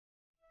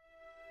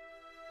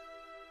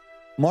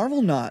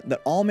Marvel not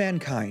that all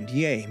mankind,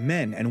 yea,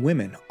 men and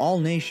women, all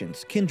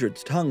nations,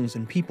 kindreds, tongues,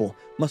 and people,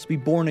 must be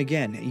born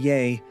again,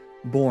 yea,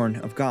 born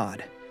of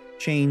God,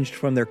 changed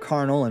from their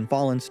carnal and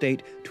fallen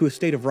state to a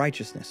state of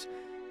righteousness,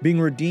 being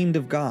redeemed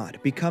of God,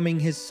 becoming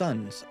his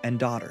sons and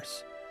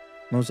daughters.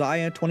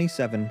 Mosiah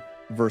 27,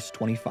 verse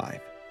 25.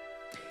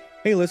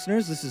 Hey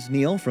listeners, this is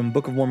Neil from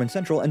Book of Mormon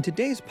Central, and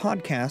today's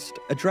podcast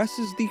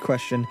addresses the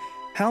question,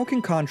 how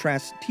can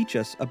contrast teach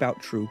us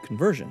about true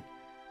conversion?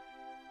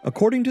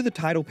 According to the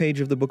title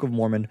page of the Book of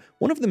Mormon,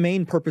 one of the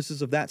main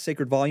purposes of that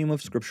sacred volume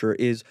of Scripture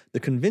is the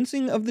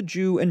convincing of the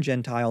Jew and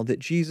Gentile that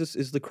Jesus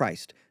is the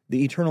Christ,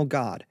 the eternal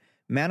God,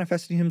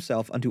 manifesting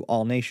himself unto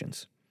all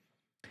nations.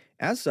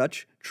 As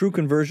such, true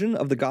conversion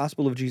of the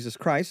gospel of Jesus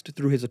Christ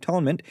through his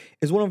atonement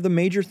is one of the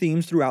major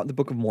themes throughout the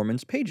Book of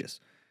Mormon's pages.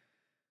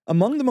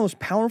 Among the most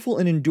powerful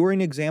and enduring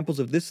examples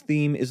of this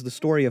theme is the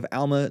story of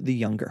Alma the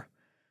Younger.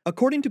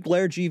 According to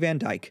Blair G. Van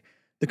Dyke,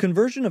 the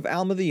conversion of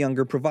Alma the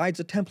Younger provides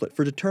a template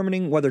for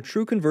determining whether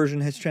true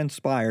conversion has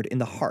transpired in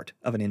the heart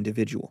of an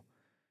individual.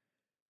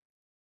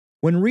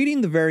 When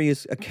reading the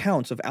various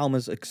accounts of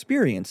Alma's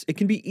experience, it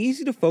can be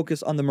easy to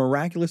focus on the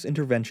miraculous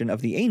intervention of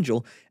the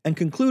angel and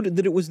conclude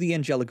that it was the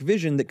angelic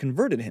vision that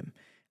converted him.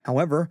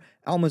 However,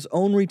 Alma's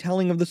own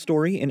retelling of the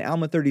story in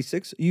Alma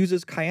 36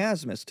 uses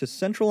chiasmus to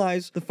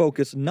centralize the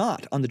focus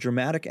not on the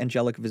dramatic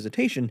angelic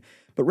visitation,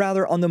 but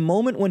rather on the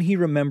moment when he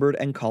remembered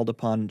and called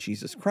upon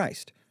Jesus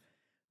Christ.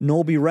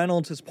 Noel B.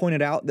 Reynolds has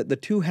pointed out that the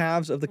two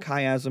halves of the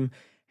chiasm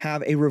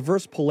have a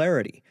reverse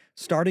polarity,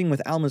 starting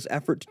with Alma's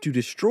effort to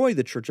destroy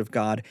the Church of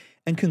God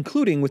and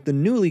concluding with the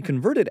newly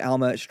converted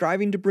Alma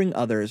striving to bring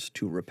others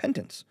to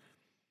repentance.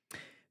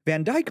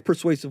 Van Dyke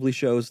persuasively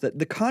shows that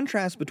the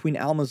contrast between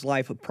Alma's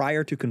life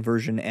prior to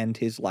conversion and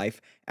his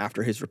life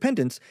after his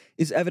repentance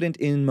is evident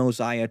in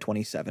Mosiah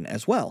 27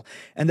 as well,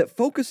 and that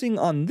focusing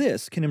on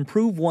this can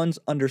improve one's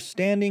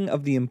understanding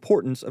of the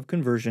importance of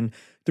conversion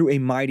through a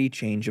mighty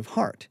change of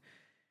heart.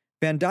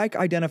 Van Dyke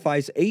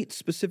identifies 8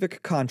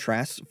 specific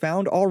contrasts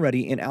found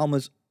already in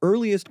Alma's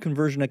earliest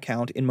conversion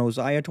account in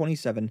Mosiah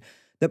 27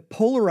 that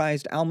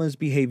polarized Alma's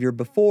behavior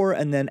before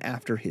and then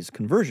after his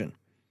conversion.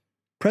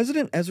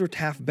 President Ezra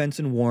Taft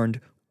Benson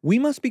warned, "We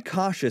must be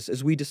cautious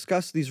as we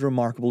discuss these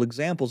remarkable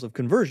examples of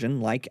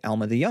conversion like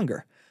Alma the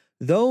Younger.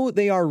 Though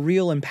they are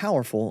real and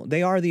powerful,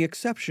 they are the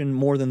exception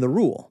more than the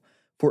rule.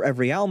 For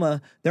every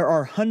Alma, there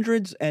are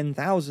hundreds and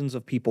thousands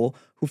of people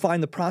who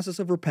find the process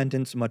of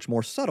repentance much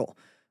more subtle,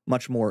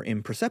 much more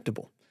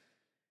imperceptible.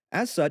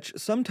 As such,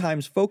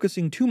 sometimes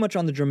focusing too much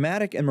on the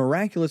dramatic and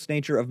miraculous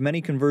nature of many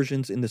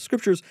conversions in the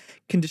Scriptures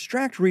can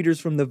distract readers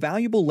from the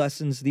valuable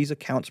lessons these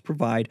accounts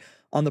provide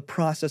on the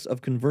process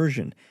of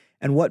conversion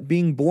and what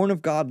being born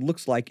of God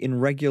looks like in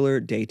regular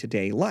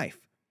day-to-day life.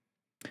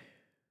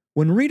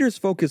 When readers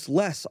focus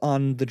less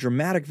on the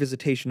dramatic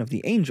visitation of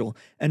the angel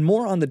and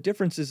more on the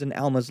differences in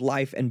Alma's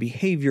life and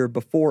behavior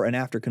before and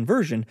after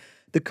conversion,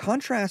 the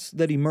contrasts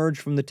that emerge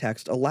from the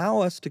text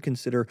allow us to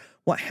consider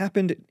what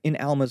happened in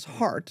Alma's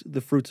heart,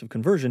 the fruits of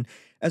conversion,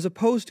 as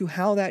opposed to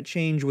how that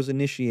change was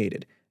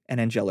initiated, an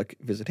angelic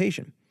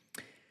visitation.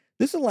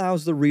 This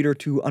allows the reader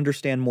to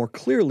understand more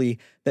clearly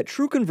that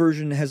true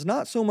conversion has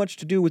not so much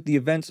to do with the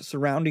events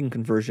surrounding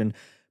conversion,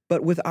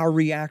 but with our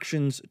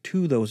reactions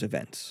to those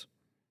events.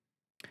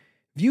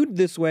 Viewed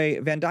this way,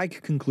 Van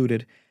Dyke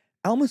concluded,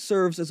 Alma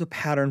serves as a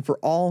pattern for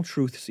all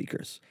truth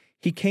seekers.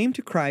 He came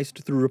to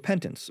Christ through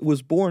repentance,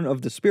 was born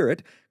of the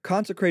Spirit,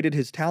 consecrated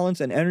his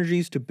talents and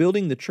energies to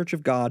building the Church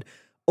of God,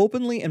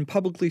 openly and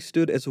publicly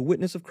stood as a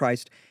witness of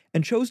Christ,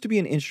 and chose to be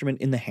an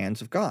instrument in the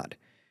hands of God.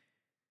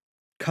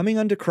 Coming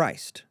unto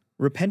Christ,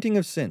 repenting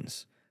of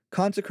sins,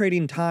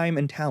 consecrating time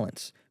and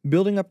talents,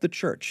 building up the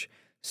church,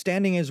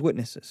 standing as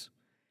witnesses.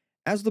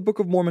 As the Book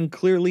of Mormon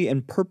clearly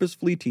and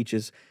purposefully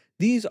teaches,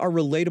 these are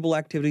relatable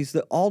activities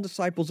that all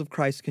disciples of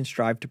Christ can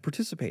strive to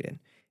participate in.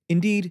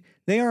 Indeed,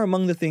 they are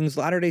among the things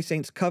Latter-day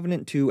Saints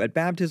covenant to at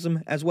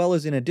baptism as well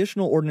as in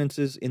additional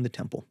ordinances in the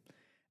temple.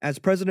 As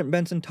President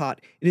Benson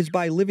taught, it is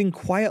by living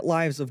quiet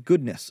lives of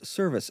goodness,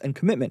 service, and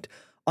commitment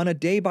on a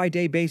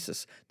day-by-day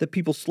basis that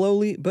people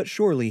slowly but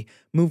surely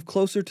move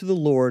closer to the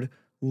Lord,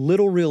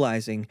 little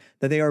realizing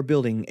that they are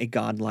building a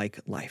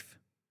God-like life.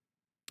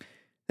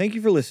 Thank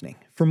you for listening.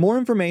 For more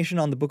information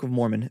on the Book of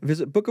Mormon,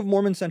 visit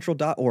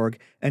bookofmormoncentral.org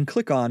and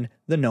click on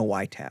the Know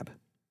Why tab.